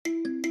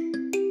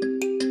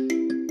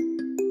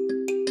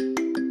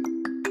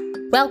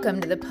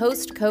Welcome to the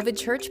Post-COVID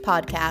Church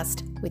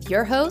Podcast with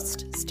your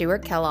host,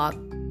 Stuart Kellogg.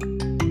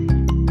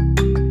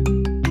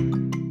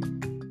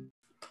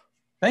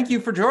 Thank you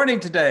for joining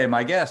today.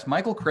 My guest,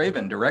 Michael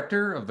Craven,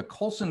 Director of the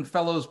Colson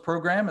Fellows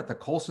Program at the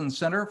Colson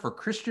Center for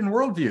Christian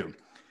Worldview.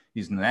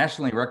 He's a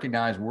nationally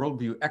recognized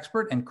worldview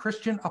expert and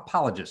Christian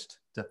apologist,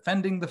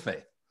 defending the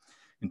faith.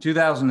 In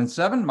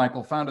 2007,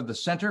 Michael founded the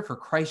Center for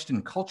Christ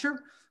and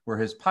Culture, where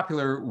his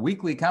popular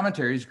weekly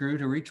commentaries grew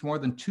to reach more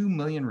than 2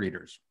 million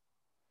readers.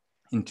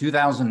 In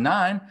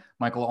 2009,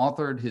 Michael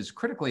authored his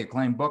critically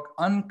acclaimed book,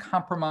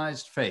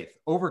 Uncompromised Faith,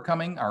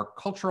 Overcoming Our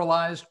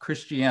Culturalized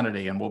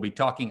Christianity, and we'll be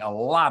talking a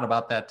lot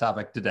about that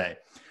topic today.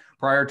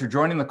 Prior to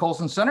joining the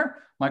Colson Center,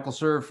 Michael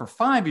served for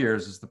 5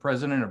 years as the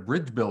president of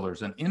Bridge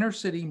Builders, an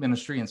inner-city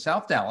ministry in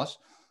South Dallas,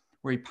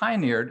 where he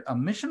pioneered a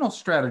missional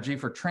strategy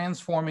for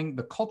transforming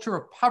the culture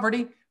of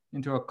poverty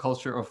into a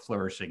culture of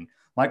flourishing.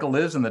 Michael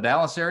lives in the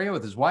Dallas area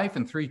with his wife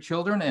and 3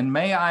 children, and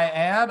may I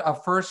add, a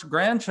first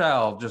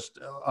grandchild just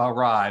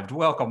arrived.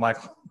 Welcome,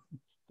 Michael.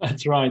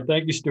 That's right.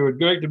 Thank you, Stuart.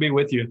 Great to be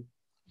with you.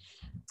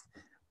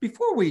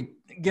 Before we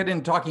get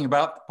into talking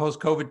about the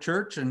post-COVID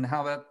church and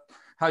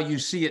how you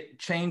see it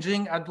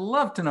changing, I'd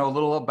love to know a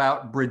little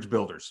about Bridge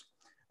Builders,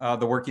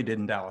 the work you did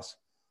in Dallas.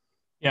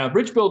 Yeah,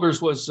 Bridge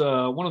Builders was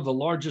one of the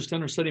largest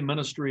inner-city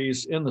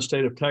ministries in the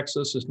state of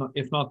Texas,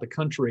 if not the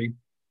country,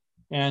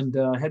 and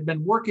had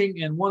been working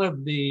in one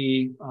of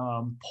the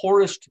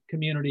poorest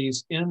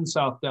communities in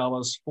South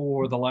Dallas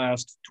for the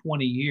last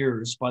 20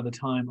 years by the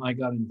time I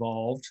got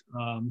involved.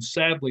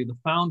 Sadly, the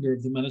founder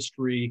of the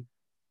ministry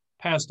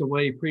passed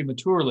away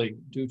prematurely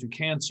due to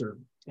cancer,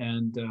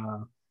 and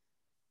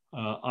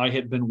I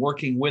had been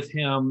working with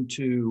him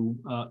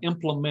to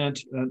implement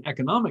an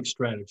economic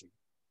strategy,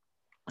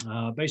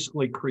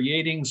 basically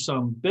creating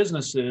some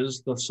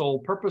businesses, the sole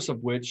purpose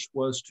of which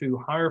was to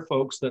hire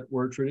folks that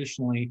were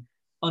traditionally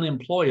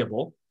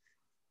unemployable,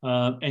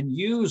 and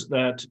use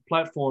that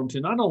platform to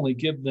not only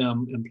give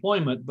them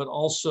employment, but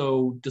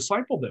also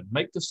disciple them,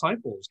 make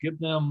disciples, give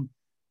them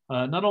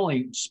not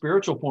only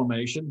spiritual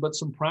formation, but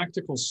some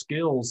practical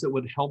skills that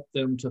would help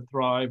them to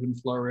thrive and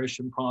flourish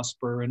and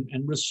prosper and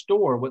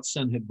restore what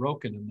sin had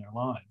broken in their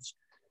lives.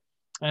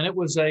 And it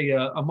was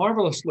a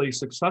marvelously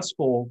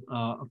successful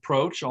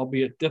approach,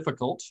 albeit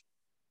difficult.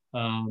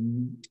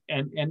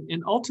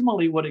 And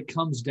ultimately what it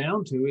comes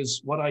down to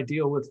is what I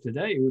deal with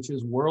today, which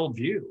is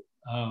worldview.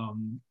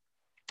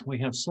 We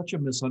have such a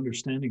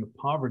misunderstanding of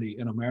poverty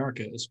in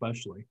America,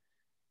 especially.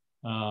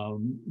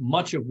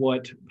 Much of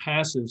what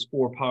passes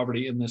for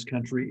poverty in this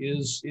country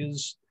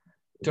is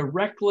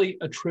directly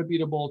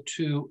attributable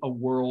to a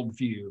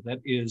worldview that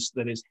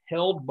is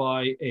held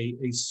by a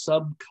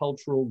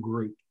subcultural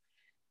group.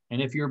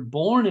 And if you're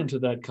born into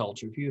that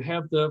culture, if you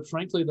have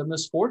frankly, the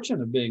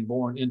misfortune of being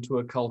born into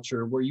a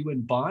culture where you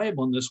imbibe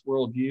on this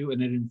worldview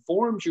and it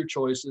informs your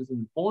choices,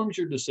 informs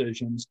your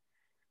decisions,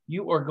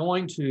 you are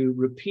going to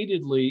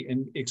repeatedly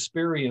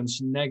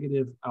experience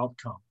negative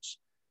outcomes.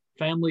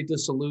 Family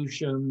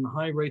dissolution,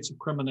 high rates of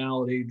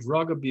criminality,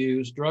 drug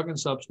abuse, drug and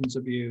substance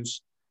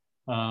abuse,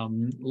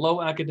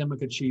 low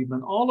academic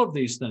achievement, all of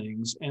these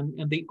things.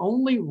 And the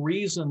only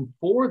reason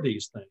for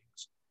these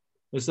things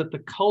is that the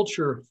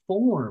culture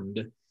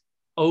formed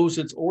owes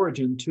its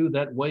origin to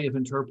that way of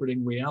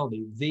interpreting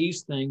reality.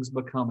 These things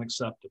become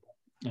acceptable.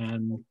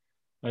 And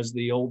as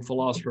the old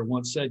philosopher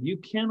once said, you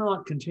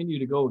cannot continue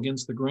to go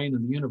against the grain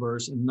of the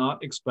universe and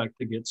not expect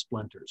to get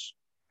splinters.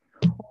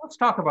 Let's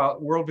talk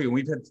about worldview.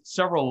 We've had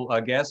several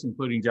guests,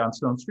 including John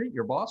Stonestreet,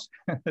 your boss,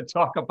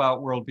 talk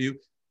about worldview.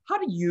 How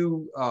do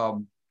you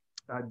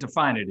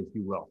define it, if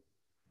you will?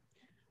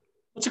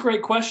 That's a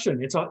great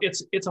question. It's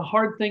a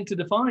hard thing to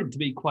define, to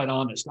be quite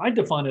honest. I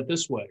define it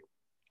this way.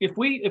 If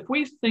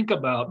we think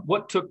about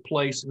what took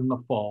place in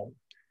the fall,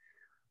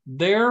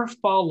 there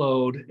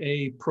followed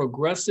a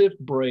progressive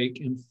break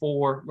in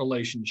 4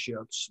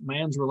 relationships: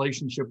 man's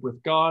relationship with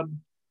God,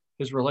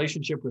 his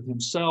relationship with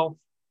himself,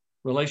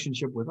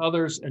 relationship with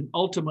others, and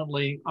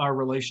ultimately our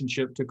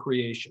relationship to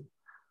creation.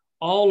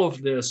 All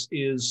of this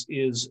is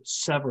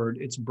severed,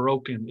 it's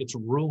broken, it's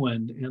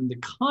ruined, and the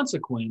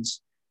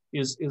consequence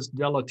is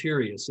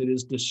deleterious. It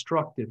is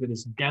destructive. It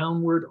is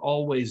downward,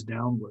 always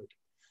downward.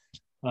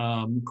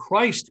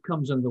 Christ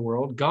comes into the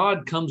world.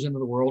 God comes into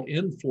the world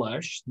in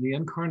flesh, the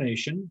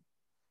incarnation,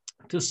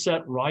 to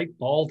set right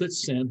all that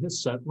sin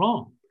has set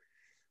wrong.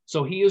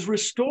 So he is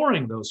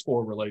restoring those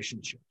 4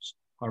 relationships.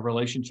 Our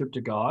relationship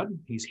to God,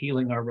 he's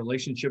healing our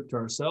relationship to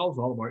ourselves,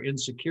 all of our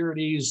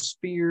insecurities,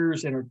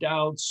 fears, inner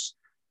doubts,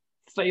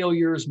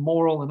 failures,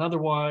 moral and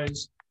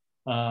otherwise.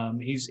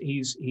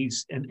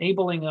 He's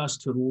enabling us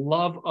to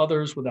love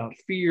others without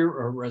fear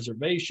or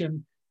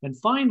reservation. And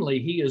finally,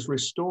 he is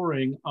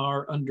restoring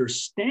our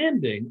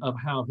understanding of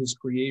how his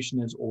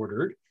creation is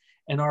ordered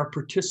and our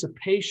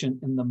participation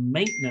in the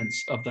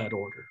maintenance of that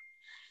order.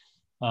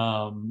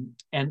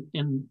 And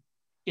in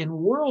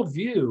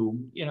worldview,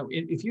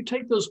 if you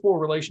take those 4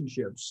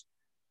 relationships,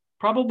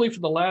 probably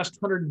for the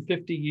last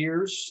 150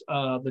 years,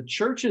 the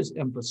church's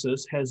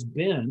emphasis has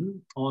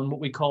been on what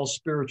we call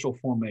spiritual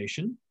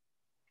formation.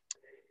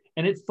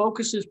 And it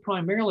focuses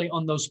primarily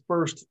on those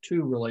first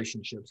two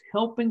relationships,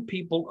 helping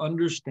people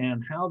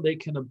understand how they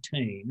can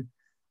obtain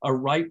a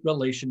right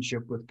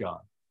relationship with God.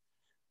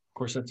 Of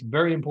course, that's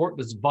very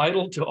important. It's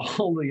vital to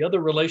all the other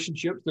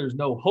relationships. There's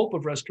no hope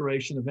of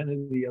restoration of any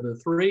of the other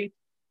three,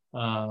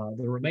 the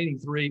remaining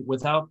three,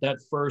 without that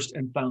first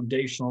and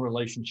foundational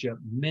relationship.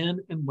 Men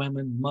and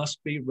women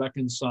must be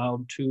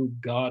reconciled to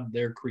God,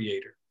 their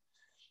creator.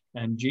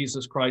 And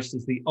Jesus Christ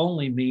is the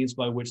only means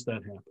by which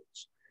that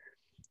happens.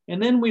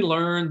 And then we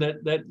learn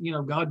that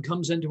God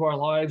comes into our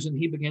lives and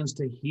he begins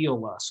to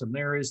heal us. And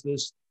there is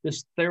this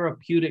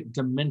therapeutic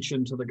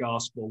dimension to the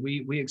gospel.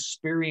 We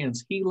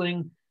experience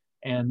healing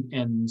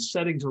and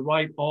setting to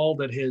right all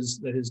that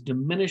has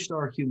diminished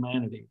our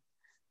humanity.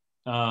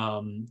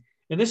 And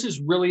this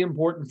is really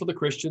important for the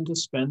Christian to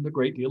spend a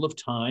great deal of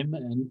time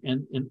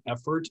and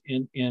effort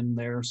in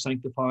their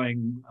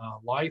sanctifying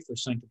life, their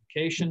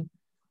sanctification,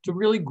 to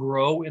really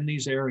grow in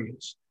these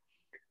areas.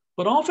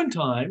 But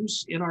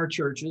oftentimes in our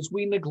churches,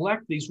 we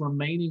neglect these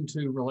remaining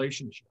two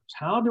relationships.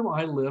 How do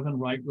I live in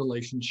right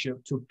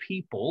relationship to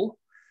people,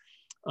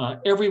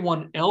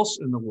 everyone else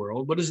in the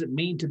world? What does it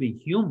mean to be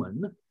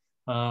human?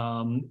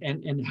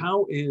 And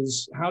how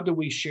do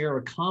we share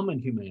a common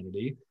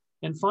humanity?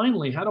 And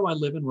finally, how do I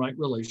live in right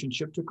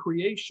relationship to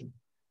creation?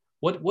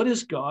 What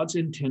is God's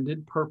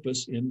intended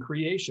purpose in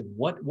creation?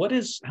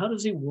 How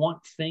does he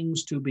want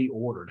things to be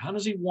ordered? How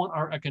does he want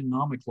our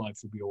economic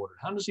life to be ordered?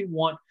 How does he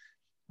want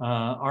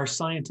our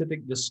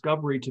scientific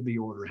discovery to be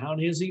ordered? How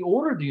does he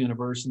order the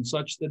universe in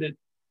such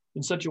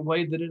a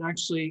way that it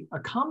actually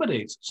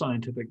accommodates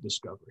scientific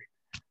discovery?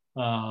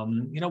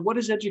 What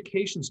is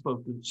education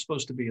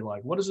supposed to be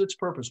like? What is its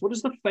purpose? What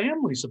is the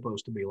family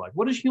supposed to be like?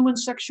 What is human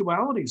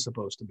sexuality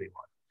supposed to be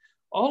like?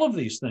 All of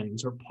these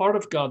things are part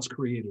of God's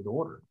created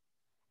order.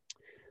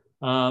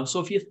 So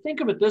if you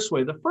think of it this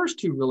way, the first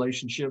two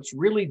relationships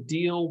really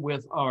deal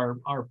with our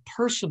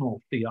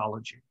personal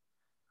theology,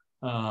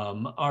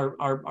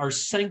 our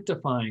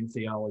sanctifying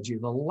theology.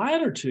 The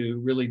latter two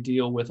really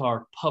deal with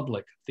our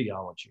public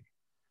theology.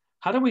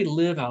 How do we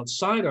live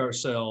outside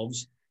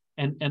ourselves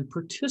and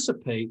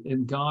participate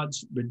in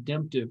God's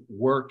redemptive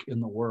work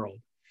in the world?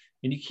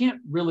 And you can't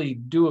really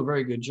do a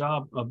very good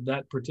job of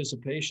that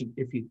participation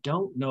if you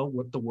don't know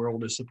what the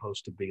world is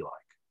supposed to be like.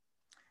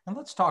 And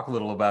let's talk a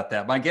little about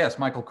that. My guest,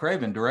 Michael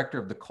Craven, director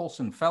of the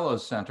Colson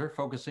Fellows Center,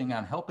 focusing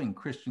on helping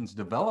Christians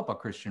develop a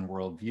Christian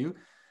worldview.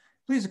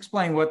 Please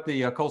explain what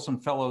the Colson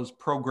Fellows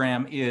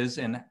program is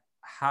and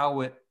how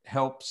it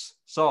helps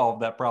solve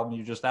that problem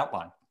you just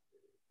outlined.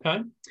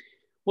 Okay.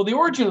 Well, the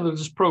origin of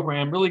this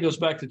program really goes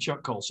back to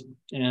Chuck Colson.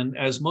 And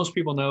as most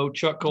people know,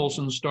 Chuck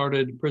Colson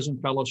started Prison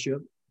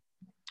Fellowship,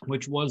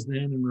 which was then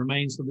and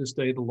remains to this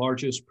day the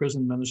largest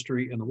prison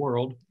ministry in the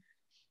world.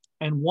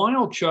 And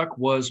while Chuck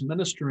was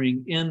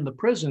ministering in the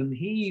prison,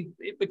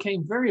 it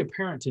became very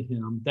apparent to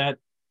him that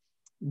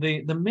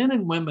the men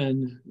and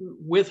women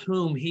with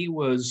whom he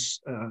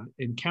was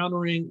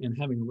encountering and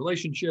having a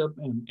relationship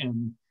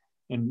and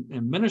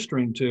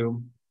ministering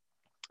to,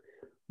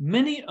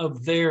 many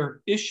of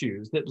their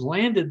issues that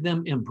landed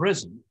them in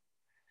prison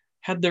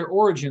had their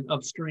origin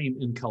upstream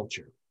in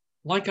culture.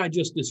 Like I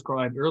just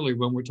described earlier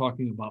when we're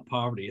talking about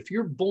poverty, if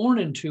you're born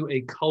into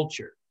a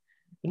culture,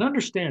 and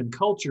understand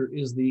culture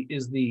is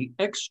the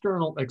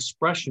external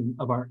expression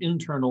of our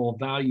internal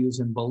values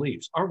and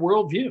beliefs, our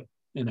worldview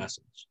in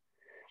essence.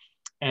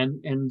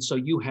 And so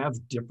you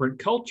have different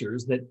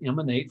cultures that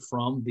emanate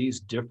from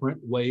these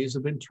different ways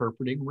of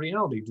interpreting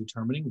reality,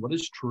 determining what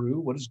is true,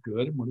 what is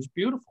good, and what is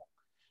beautiful.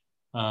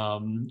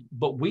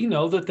 But we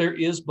know that there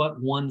is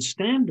but one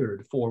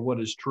standard for what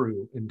is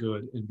true and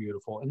good and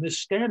beautiful. And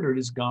this standard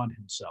is God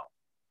himself.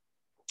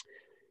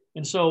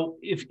 And so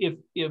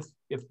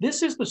if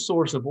this is the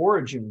source of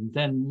origin,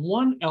 then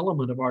one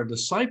element of our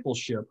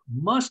discipleship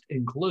must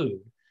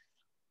include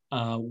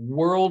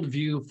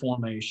worldview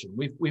formation.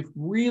 We've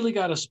really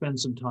got to spend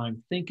some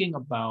time thinking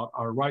about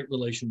our right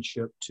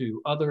relationship to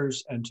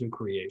others and to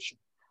creation.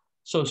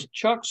 So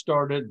Chuck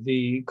started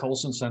the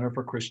Colson Center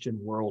for Christian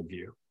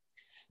Worldview.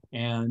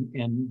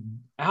 And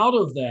out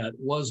of that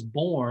was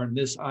born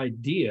this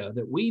idea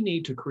that we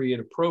need to create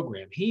a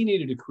program. He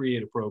needed to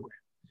create a program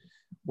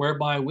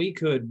whereby we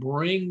could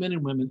bring men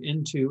and women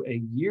into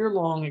a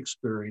year-long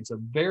experience, a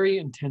very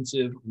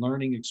intensive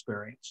learning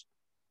experience,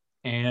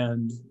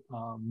 and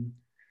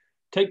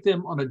take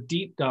them on a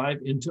deep dive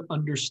into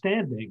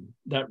understanding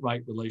that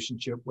right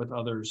relationship with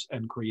others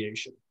and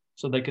creation.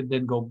 So they could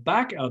then go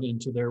back out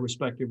into their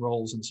respective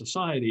roles in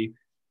society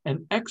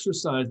and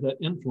exercise that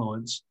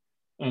influence.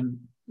 And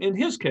in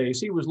his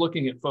case, he was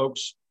looking at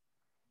folks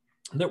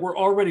that were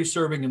already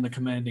serving in the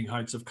commanding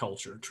heights of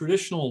culture,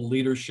 traditional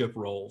leadership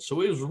roles.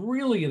 So it was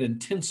really an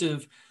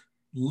intensive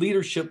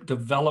leadership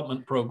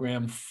development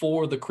program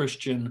for the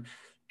Christian,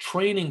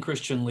 training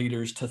Christian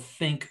leaders to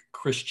think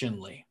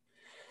Christianly.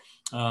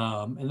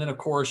 And then, of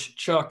course,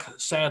 Chuck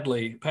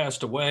sadly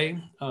passed away.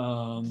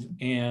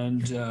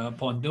 And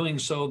upon doing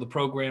so, the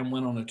program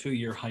went on a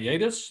 2-year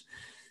hiatus.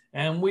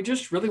 And we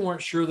just really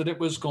weren't sure that it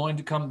was going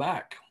to come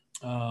back.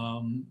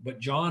 But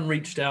John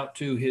reached out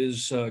to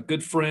his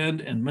good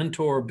friend and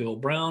mentor, Bill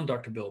Brown,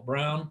 Dr. Bill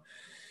Brown,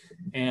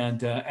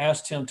 and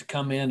asked him to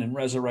come in and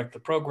resurrect the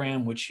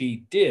program, which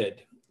he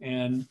did.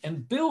 And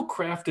Bill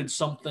crafted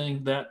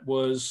something that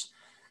was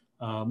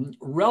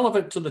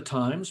relevant to the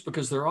times,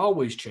 because they're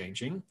always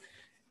changing,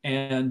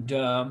 and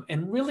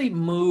really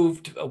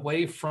moved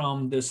away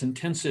from this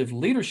intensive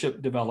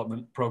leadership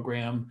development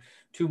program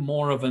to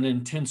more of an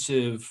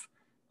intensive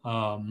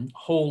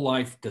whole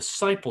life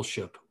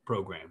discipleship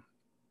program.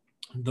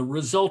 The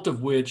result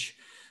of which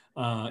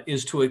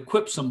is to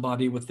equip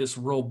somebody with this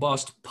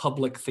robust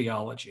public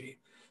theology.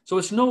 So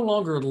it's no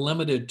longer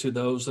limited to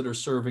those that are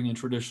serving in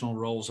traditional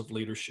roles of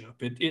leadership.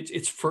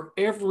 It's for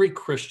every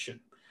Christian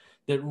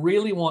that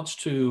really wants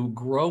to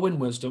grow in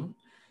wisdom,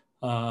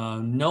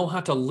 know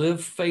how to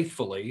live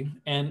faithfully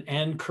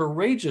and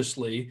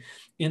courageously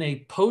in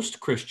a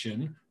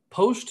post-Christian,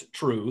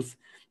 post-truth,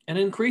 and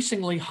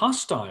increasingly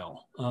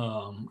hostile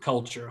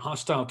culture,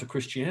 hostile to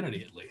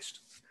Christianity at least.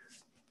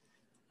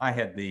 I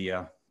had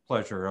the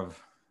pleasure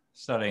of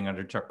studying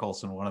under Chuck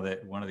Colson, one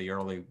of the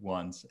early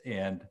ones,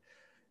 and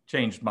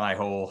changed my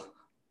whole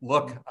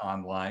look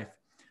on life.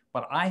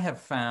 But I have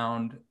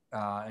found,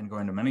 in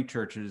going to many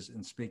churches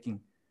and speaking,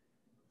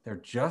 there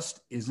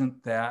just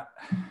isn't that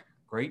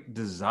great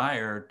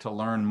desire to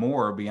learn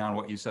more beyond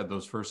what you said,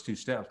 those first two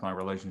steps, my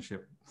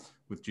relationship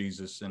with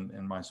Jesus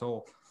and my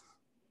soul,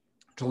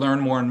 to learn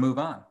more and move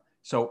on.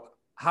 So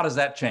how does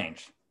that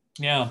change?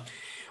 Yeah.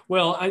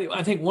 Well,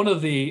 I think one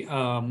of the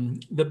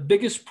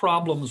biggest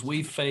problems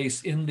we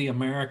face in the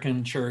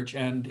American church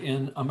and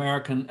in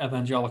American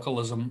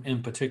evangelicalism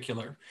in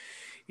particular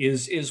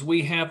is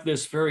we have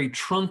this very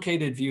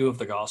truncated view of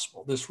the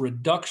gospel, this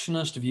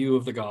reductionist view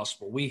of the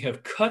gospel. We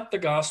have cut the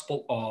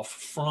gospel off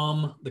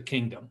from the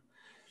kingdom.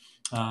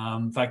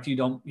 In fact, you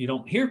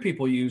don't hear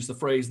people use the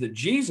phrase that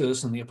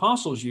Jesus and the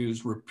apostles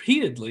used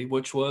repeatedly,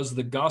 which was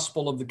the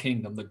gospel of the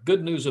kingdom, the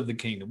good news of the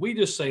kingdom. We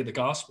just say the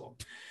gospel.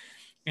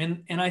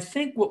 And I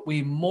think what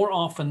we more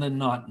often than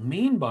not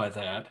mean by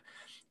that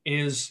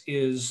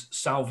is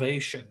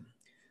salvation.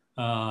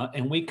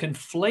 And we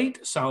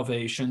conflate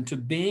salvation to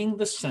being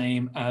the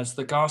same as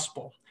the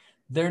gospel.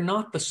 They're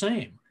not the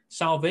same.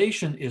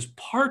 Salvation is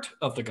part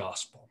of the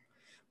gospel.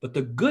 But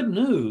the good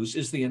news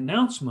is the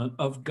announcement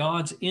of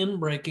God's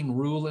inbreaking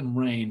rule and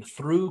reign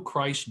through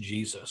Christ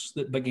Jesus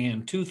that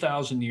began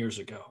 2,000 years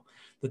ago,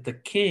 that the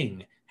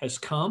King has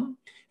come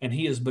and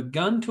he has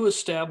begun to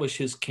establish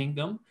his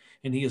kingdom,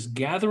 and he is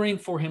gathering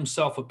for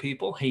himself a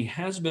people. He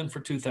has been for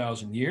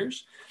 2,000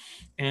 years,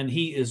 and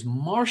he is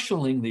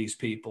marshaling these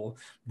people,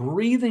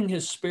 breathing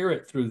his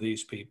spirit through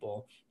these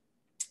people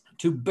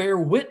to bear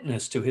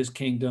witness to his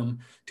kingdom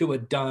to a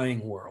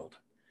dying world.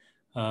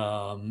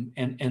 And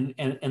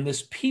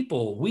this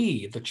people,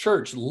 we, the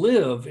church,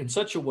 live in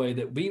such a way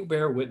that we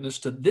bear witness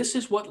to this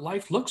is what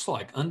life looks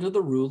like under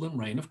the rule and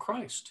reign of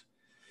Christ.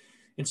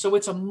 And so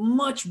it's a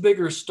much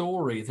bigger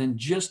story than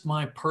just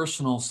my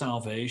personal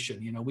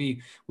salvation. You know,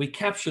 we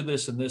capture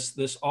this in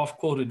this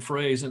oft-quoted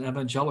phrase in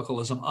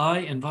evangelicalism: I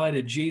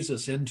invited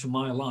Jesus into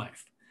my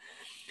life.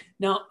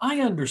 Now,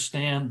 I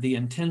understand the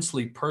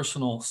intensely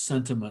personal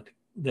sentiment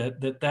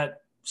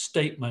that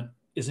statement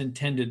is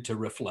intended to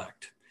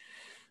reflect.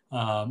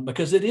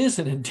 Because it is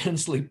an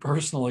intensely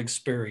personal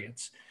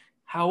experience.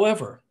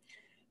 However,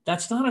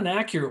 that's not an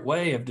accurate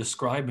way of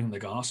describing the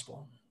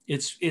gospel.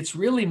 It's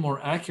really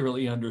more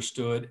accurately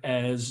understood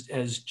as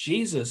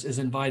Jesus is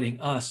inviting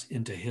us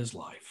into his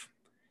life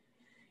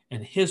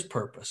and his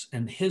purpose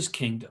and his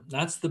kingdom.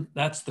 That's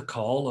the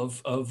call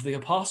of the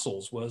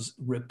apostles, was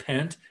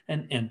repent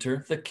and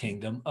enter the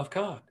kingdom of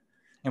God.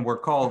 And we're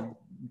called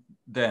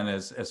then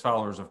as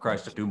followers of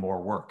Christ to do more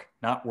work,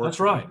 not work. That's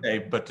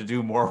right. But to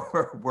do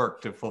more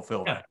work to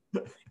fulfill that.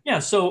 Yeah.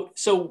 So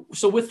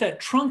with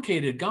that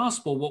truncated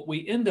gospel, what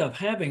we end up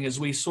having is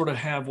we sort of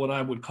have what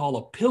I would call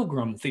a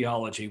pilgrim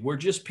theology. We're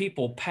just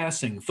people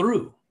passing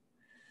through.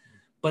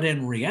 But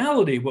in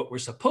reality, what we're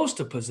supposed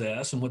to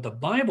possess and what the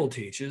Bible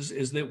teaches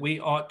is that we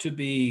ought to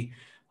be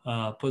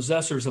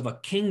possessors of a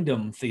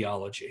kingdom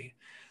theology.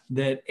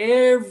 That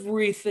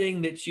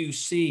everything that you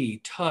see,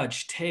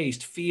 touch,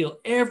 taste, feel,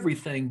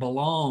 everything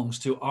belongs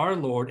to our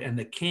Lord and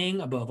the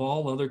King above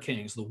all other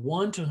kings, the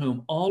one to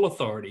whom all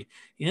authority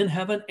in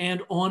heaven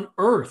and on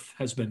earth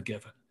has been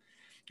given.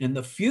 And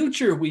the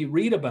future we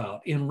read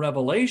about in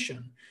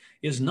Revelation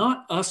is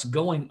not us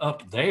going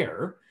up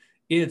there.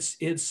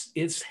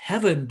 It's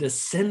heaven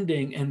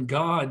descending and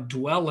God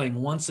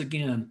dwelling once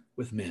again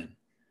with men.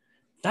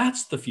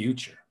 That's the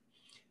future.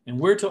 And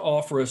we're to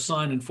offer a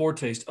sign and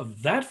foretaste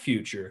of that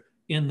future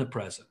in the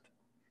present.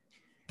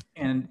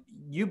 And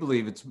you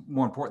believe it's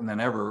more important than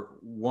ever,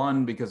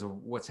 one, because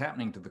of what's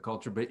happening to the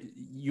culture, but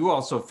you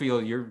also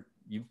feel you've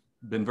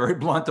been very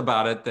blunt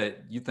about it,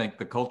 that you think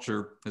the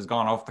culture has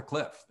gone off the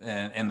cliff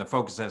and the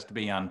focus has to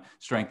be on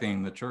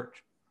strengthening the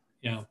church.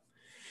 Yeah.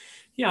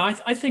 Yeah,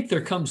 I think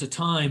there comes a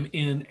time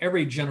in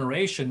every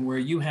generation where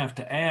you have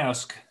to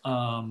ask,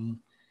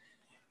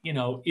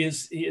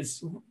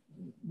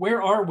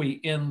 where are we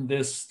in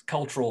this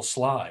cultural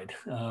slide?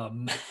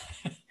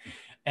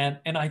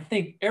 And I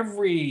think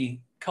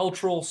every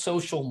cultural,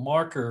 social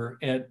marker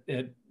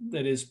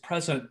that is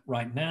present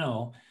right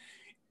now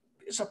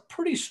is a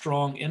pretty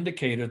strong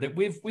indicator that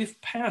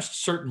we've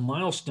passed certain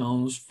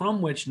milestones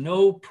from which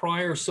no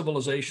prior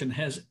civilization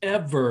has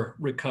ever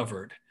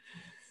recovered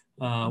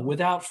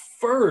without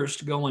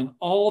first going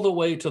all the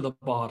way to the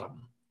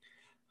bottom.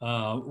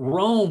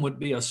 Rome would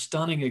be a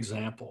stunning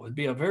example. It'd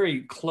be a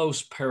very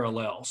close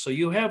parallel. So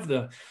you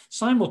have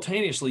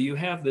simultaneously, you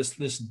have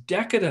this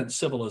decadent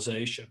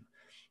civilization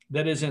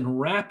that is in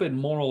rapid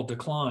moral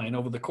decline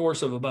over the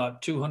course of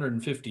about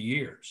 250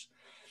 years.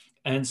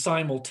 And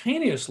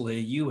simultaneously,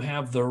 you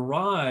have the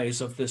rise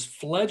of this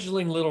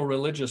fledgling little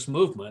religious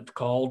movement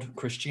called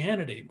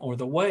Christianity, or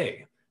the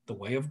way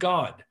of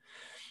God.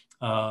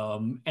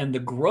 And the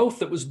growth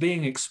that was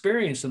being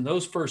experienced in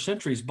those first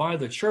centuries by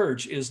the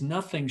church is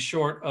nothing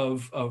short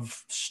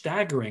of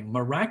staggering,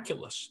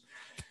 miraculous.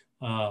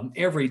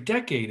 Every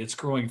decade, it's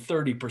growing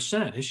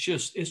 30%.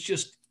 It's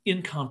just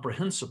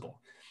incomprehensible.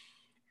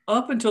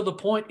 Up until the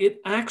point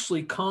it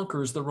actually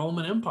conquers the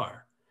Roman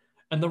Empire.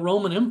 And the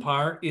Roman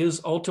Empire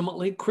is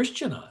ultimately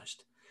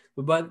Christianized.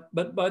 But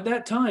by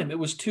that time, it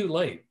was too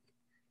late.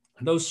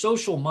 Those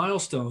social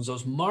milestones,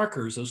 those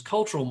markers, those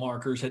cultural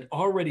markers had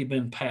already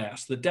been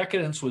passed. The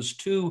decadence was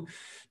too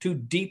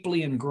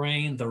deeply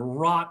ingrained. The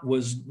rot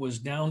was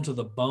down to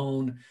the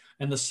bone,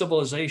 and the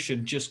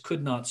civilization just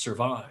could not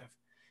survive.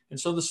 And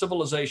so the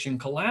civilization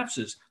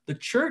collapses. The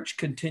church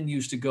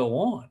continues to go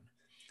on.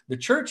 The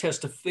church has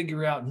to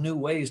figure out new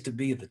ways to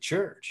be the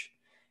church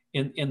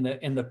in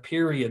the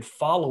period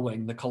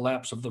following the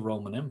collapse of the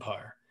Roman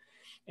Empire.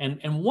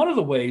 And one of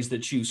the ways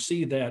that you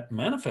see that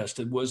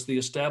manifested was the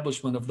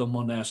establishment of the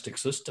monastic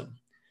system,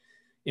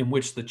 in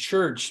which the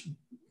church,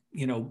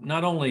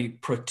 not only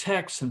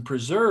protects and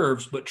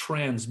preserves, but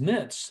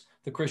transmits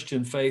the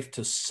Christian faith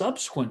to a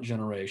subsequent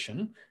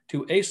generation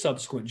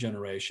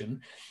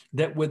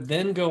that would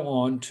then go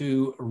on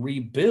to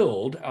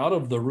rebuild out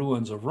of the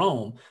ruins of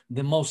Rome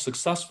the most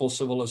successful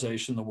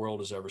civilization the world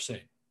has ever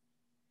seen.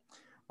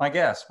 My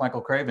guest,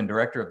 Michael Craven,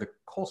 director of the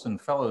Colson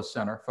Fellows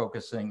Center,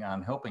 focusing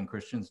on helping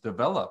Christians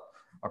develop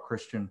a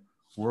Christian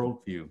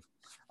worldview.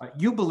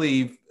 You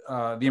believe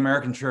the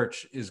American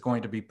church is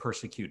going to be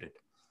persecuted.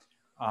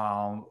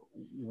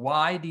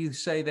 Why do you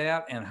say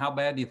that, and how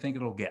bad do you think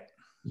it'll get?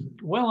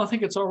 Well, I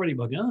think it's already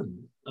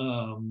begun.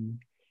 And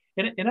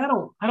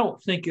I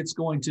don't think it's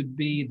going to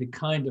be the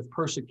kind of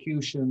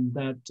persecution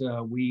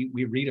that we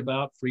read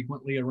about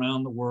frequently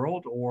around the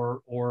world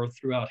or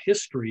throughout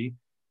history.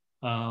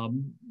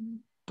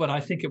 But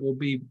I think it will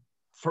be,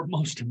 for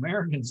most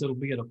Americans, it'll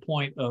be at a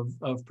point of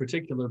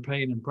particular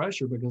pain and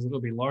pressure because it'll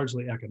be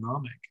largely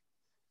economic.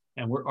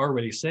 And we're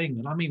already seeing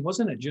that. I mean,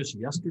 wasn't it just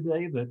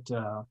yesterday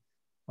that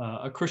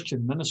a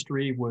Christian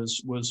ministry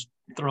was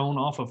thrown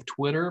off of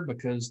Twitter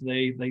because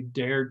they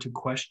dared to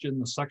question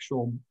the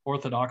sexual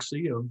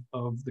orthodoxy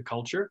of the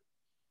culture?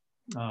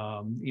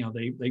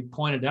 They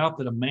pointed out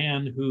that a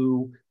man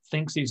who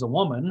thinks he's a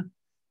woman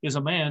is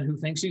a man who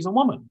thinks he's a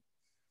woman.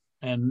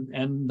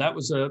 And that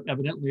was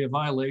evidently a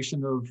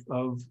violation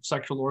of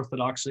sexual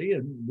orthodoxy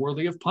and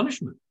worthy of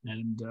punishment.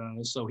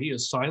 And so he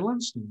is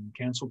silenced, and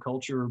cancel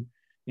culture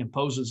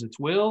imposes its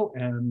will,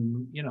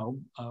 and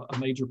a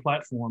major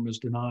platform is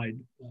denied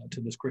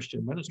to this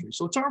Christian ministry.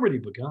 So it's already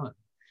begun,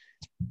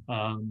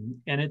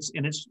 and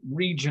it's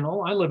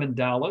regional. I live in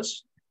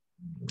Dallas.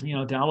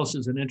 Dallas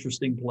is an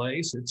interesting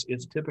place.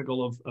 It's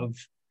typical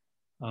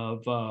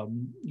of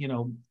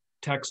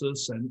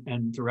Texas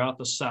and throughout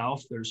the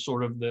South. There's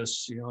sort of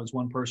this, as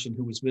one person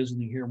who was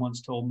visiting here once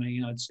told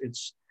me,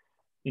 it's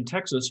in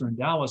Texas or in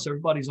Dallas,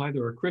 everybody's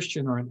either a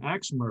Christian or an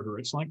axe murderer.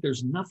 It's like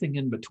there's nothing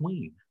in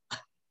between.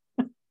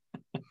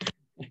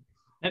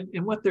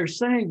 And what they're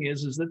saying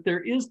is that there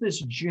is this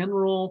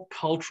general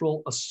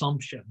cultural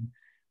assumption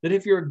that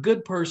if you're a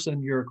good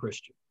person, you're a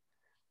Christian.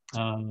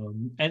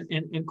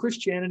 And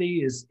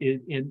Christianity is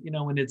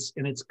in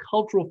its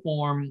cultural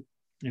form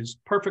is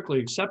perfectly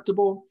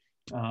acceptable.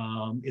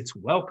 It's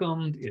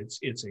welcomed,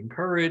 it's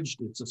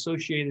encouraged, it's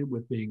associated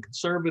with being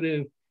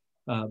conservative,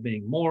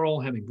 being moral,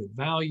 having good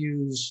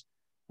values,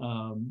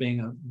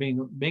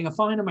 being a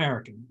fine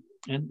American.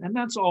 And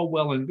that's all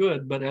well and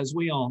good, but as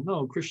we all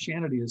know,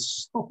 Christianity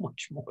is so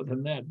much more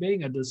than that.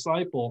 Being a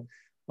disciple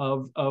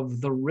of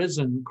the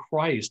risen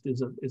Christ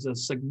is a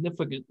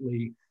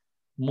significantly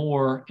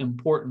more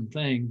important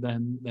thing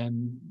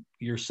than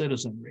your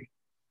citizenry.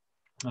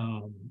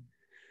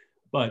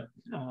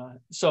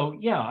 So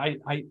yeah,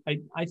 I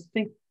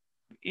think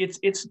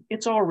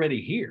it's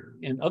already here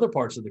in other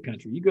parts of the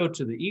country. You go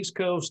to the East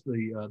Coast,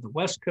 the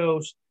West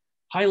Coast,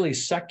 highly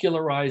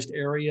secularized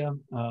area.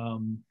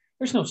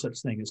 There's no such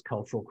thing as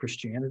cultural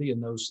Christianity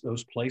in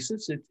those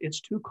places.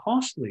 It's too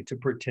costly to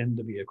pretend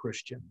to be a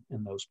Christian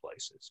in those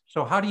places.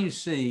 So how do you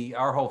see,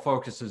 our whole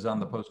focus is on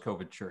the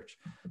post-COVID church.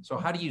 So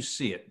how do you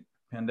see it?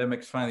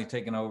 Pandemic's finally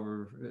taken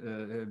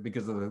over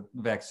because of the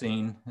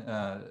vaccine,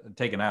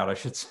 taken out, I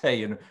should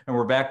say, and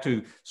we're back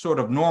to sort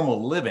of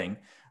normal living,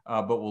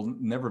 but we'll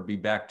never be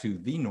back to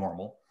the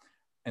normal,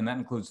 and that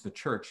includes the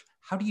church.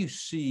 How do you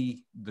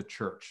see the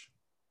church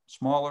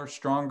smaller,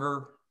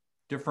 stronger,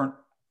 different,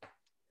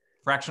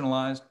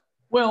 fractionalized?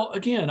 Well,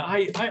 again,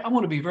 I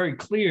want to be very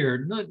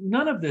clear.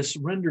 None of this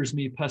renders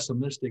me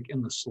pessimistic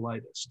in the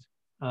slightest.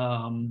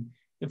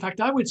 In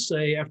fact, I would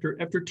say after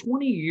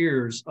 20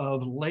 years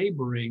of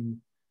laboring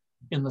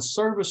in the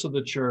service of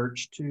the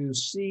church to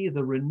see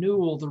the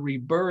renewal, the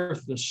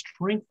rebirth, the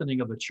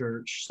strengthening of the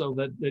church so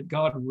that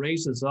God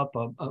raises up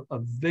a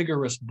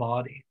vigorous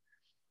body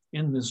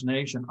in this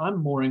nation,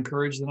 I'm more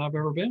encouraged than I've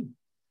ever been.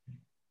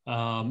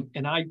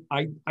 And I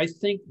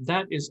think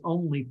that is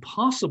only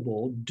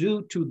possible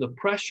due to the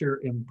pressure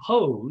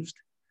imposed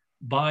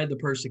by the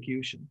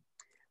persecution,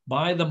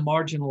 by the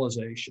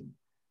marginalization,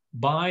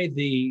 by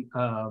the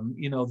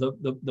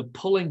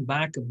pulling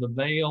back of the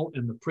veil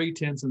and the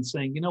pretense and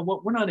saying, you know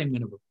what, we're not even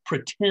going to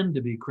pretend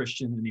to be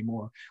Christian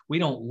anymore. We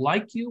don't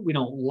like you. We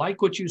don't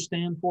like what you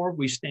stand for.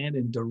 We stand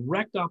in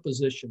direct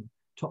opposition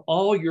to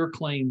all your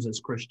claims as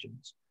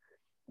Christians.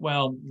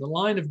 Well, the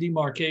line of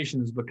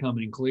demarcation is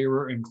becoming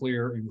clearer and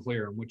clearer and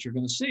clearer. And what you're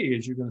going to see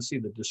is you're going to see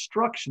the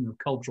destruction of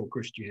cultural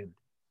Christianity.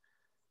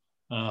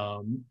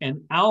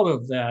 And out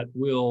of that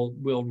will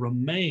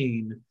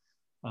remain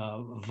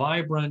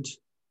vibrant,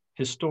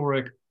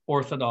 historic,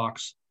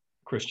 Orthodox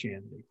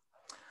Christianity.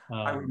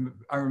 I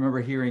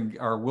remember hearing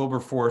our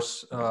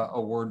Wilberforce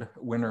Award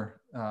winner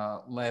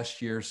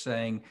last year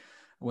saying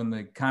when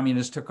the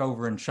communists took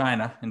over in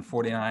China in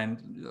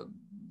 1949,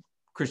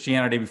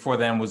 Christianity before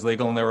then was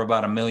legal, and there were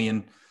about 1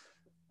 million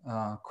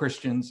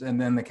Christians.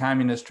 And then the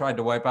communists tried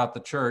to wipe out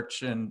the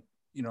church, and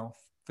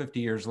 50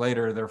 years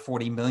later, there are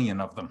 40 million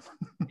of them.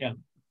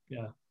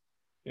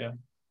 Yeah.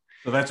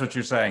 So that's what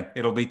you're saying.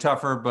 It'll be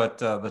tougher, but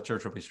the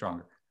church will be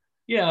stronger.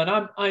 Yeah,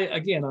 and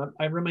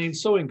I remain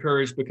so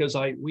encouraged because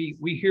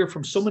we hear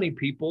from so many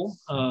people.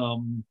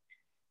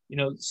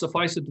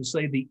 Suffice it to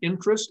say, the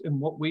interest in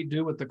what we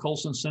do at the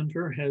Colson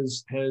Center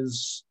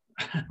has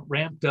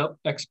ramped up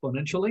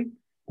exponentially.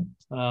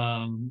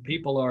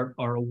 People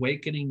are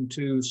awakening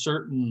to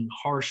certain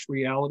harsh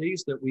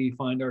realities that we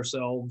find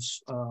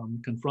ourselves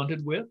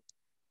confronted with,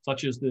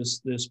 such as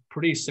this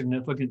pretty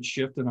significant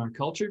shift in our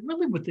culture,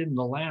 really within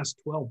the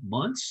last 12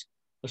 months,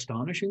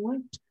 astonishingly.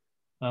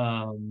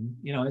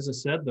 As I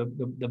said,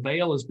 the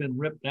veil has been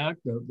ripped back,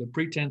 the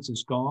pretense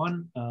is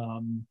gone.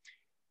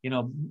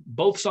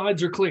 Both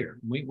sides are clear.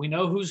 We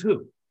know who's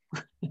who.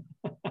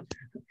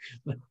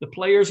 The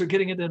players are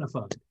getting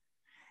identified.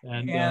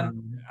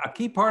 And a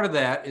key part of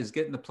that is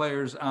getting the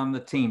players on the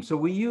team. So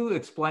will you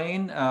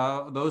explain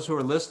those who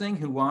are listening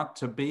who want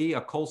to be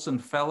a Colson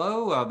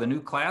Fellow? The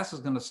new class is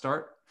going to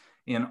start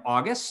in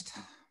August.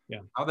 Yeah.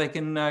 How they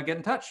can get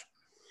in touch?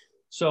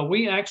 So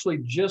we actually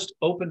just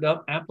opened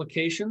up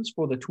applications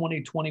for the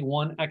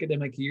 2021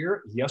 academic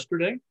year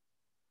yesterday.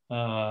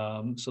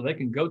 So they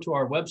can go to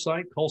our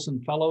website,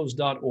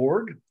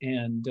 colsonfellows.org,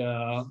 and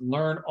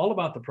learn all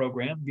about the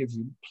program. It gives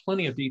you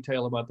plenty of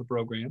detail about the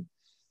program.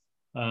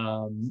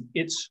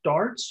 It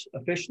starts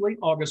officially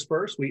August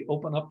 1st. We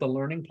open up the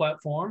learning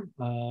platform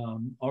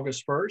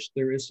August 1st.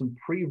 There is some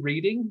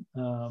pre-reading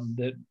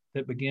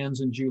that begins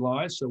in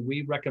July. So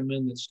we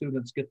recommend that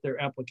students get their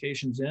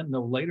applications in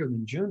no later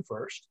than June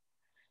 1st.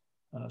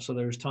 So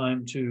there's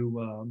time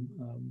to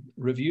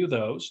review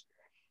those.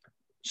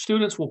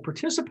 Students will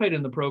participate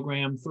in the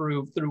program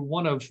through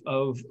one of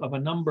a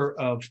number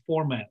of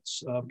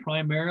formats.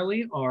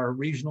 Primarily our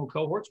regional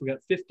cohorts. We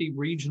got 50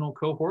 regional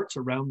cohorts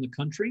around the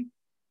country.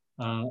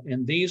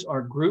 And these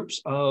are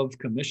groups of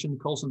commissioned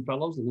Colson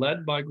Fellows,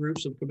 led by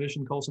groups of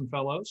commissioned Colson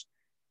Fellows.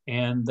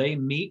 And they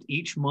meet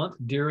each month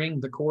during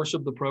the course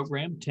of the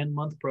program.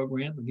 10-month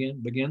program, again,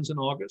 begins in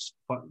August,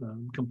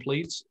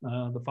 completes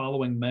the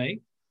following May.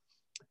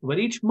 But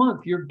each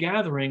month you're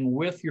gathering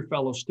with your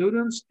fellow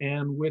students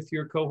and with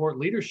your cohort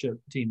leadership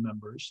team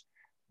members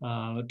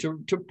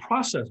to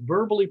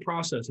verbally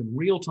process in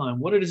real time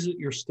what it is that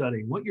you're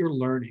studying, what you're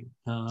learning.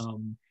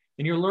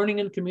 And you're learning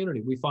in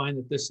community. We find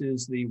that this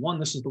is the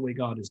way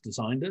God has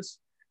designed us.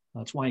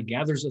 That's why he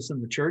gathers us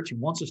in the church. He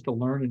wants us to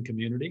learn in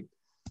community.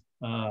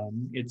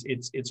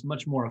 It's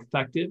much more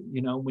effective.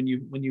 When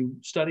you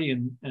study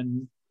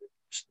and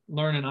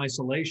learn in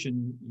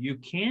isolation, you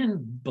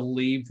can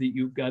believe that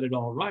you've got it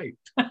all right.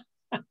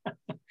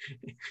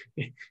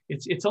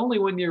 It's only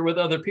when you're with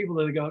other people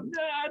that they go,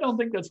 nah, I don't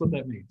think that's what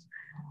that means.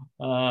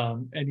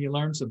 And you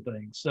learn some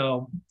things.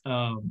 So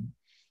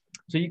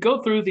you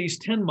go through these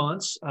 10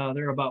 months.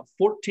 There are about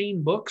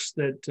 14 books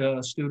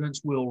that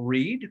students will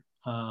read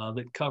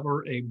that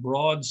cover a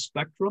broad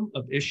spectrum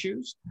of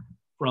issues,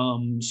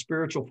 from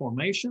spiritual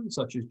formation,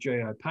 such as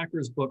J.I.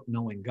 Packer's book,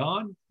 Knowing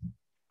God,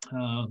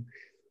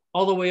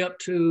 all the way up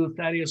to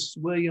Thaddeus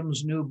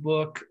Williams' new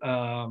book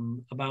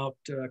about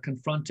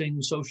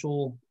confronting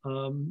social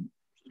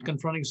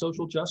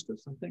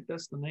justice. I think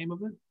that's the name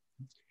of it.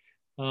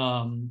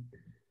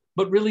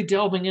 But really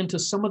delving into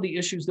some of the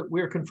issues that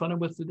we're confronted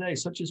with today,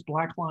 such as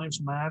Black Lives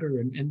Matter,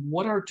 and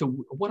what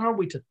are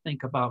we to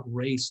think about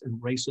race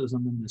and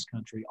racism in this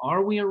country?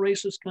 Are we a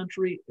racist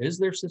country? Is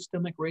there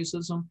systemic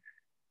racism?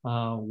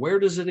 Where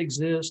does it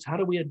exist? How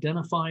do we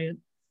identify it?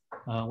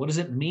 What does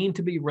it mean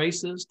to be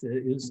racist?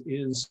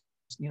 Is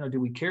do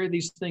we carry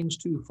these things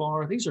too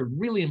far? These are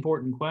really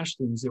important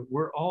questions that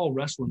we're all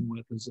wrestling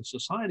with as a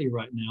society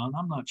right now. And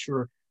I'm not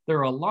sure there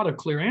are a lot of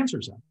clear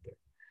answers out there.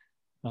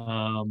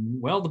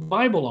 Well, the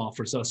Bible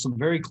offers us some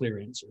very clear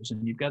answers,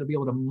 and you've got to be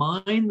able to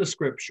mine the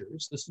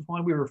scriptures. This is why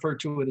we refer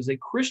to it as a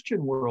Christian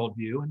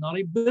worldview and not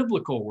a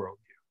biblical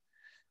worldview,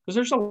 because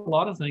there's a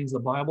lot of things the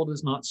Bible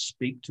does not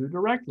speak to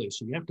directly.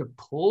 So you have to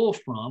pull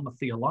from a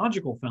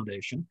theological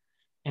foundation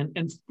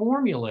and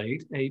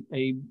formulate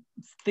a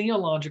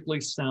theologically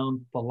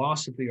sound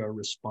philosophy or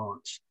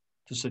response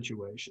to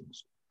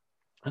situations.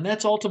 And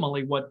that's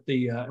ultimately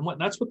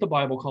that's what the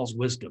Bible calls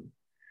wisdom.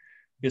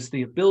 It's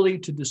the ability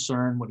to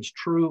discern what is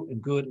true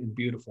and good and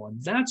beautiful.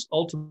 And that's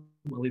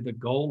ultimately the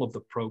goal of the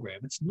program.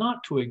 It's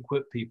not to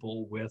equip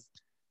people with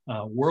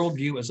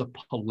worldview as a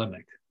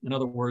polemic. In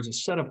other words, a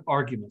set of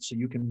arguments so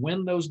you can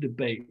win those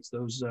debates,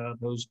 those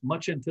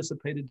much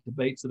anticipated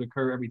debates that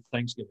occur every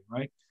Thanksgiving,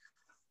 right?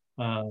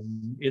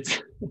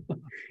 It's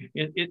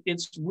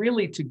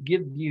really to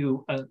give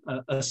you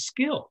a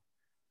skill,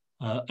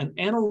 an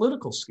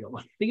analytical skill,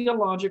 a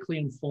theologically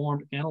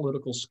informed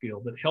analytical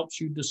skill that helps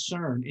you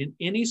discern in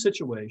any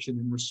situation,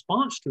 in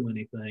response to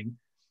anything,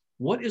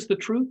 what is the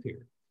truth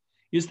here?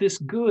 Is this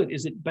good?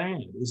 Is it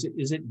bad? Is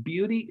it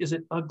beauty? Is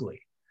it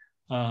ugly?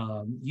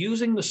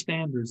 Using the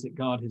standards that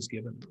God has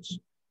given us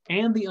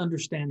and the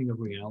understanding of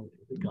reality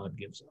that God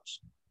gives us.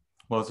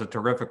 Well, it's a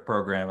terrific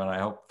program, and I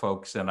hope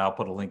folks, and I'll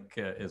put a link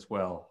as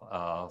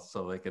well,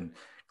 so they can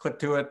click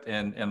to it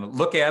and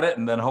look at it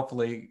and then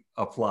hopefully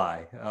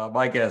apply.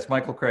 My guest,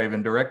 Michael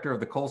Craven, director of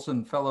the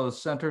Colson Fellows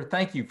Center.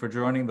 Thank you for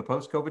joining the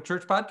Post-COVID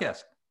Church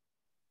Podcast.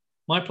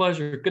 My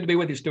pleasure. Good to be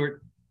with you,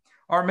 Stuart.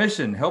 Our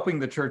mission, helping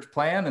the church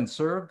plan and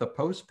serve the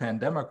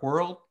post-pandemic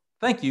world.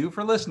 Thank you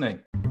for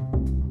listening.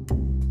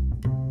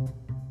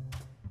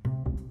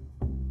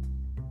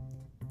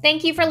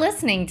 Thank you for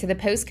listening to the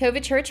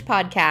Post-COVID Church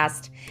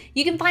Podcast.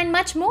 You can find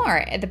much more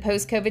at the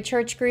Post-COVID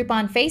Church group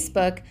on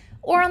Facebook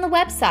or on the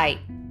website,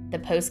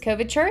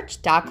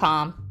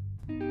 thepostcovidchurch.com.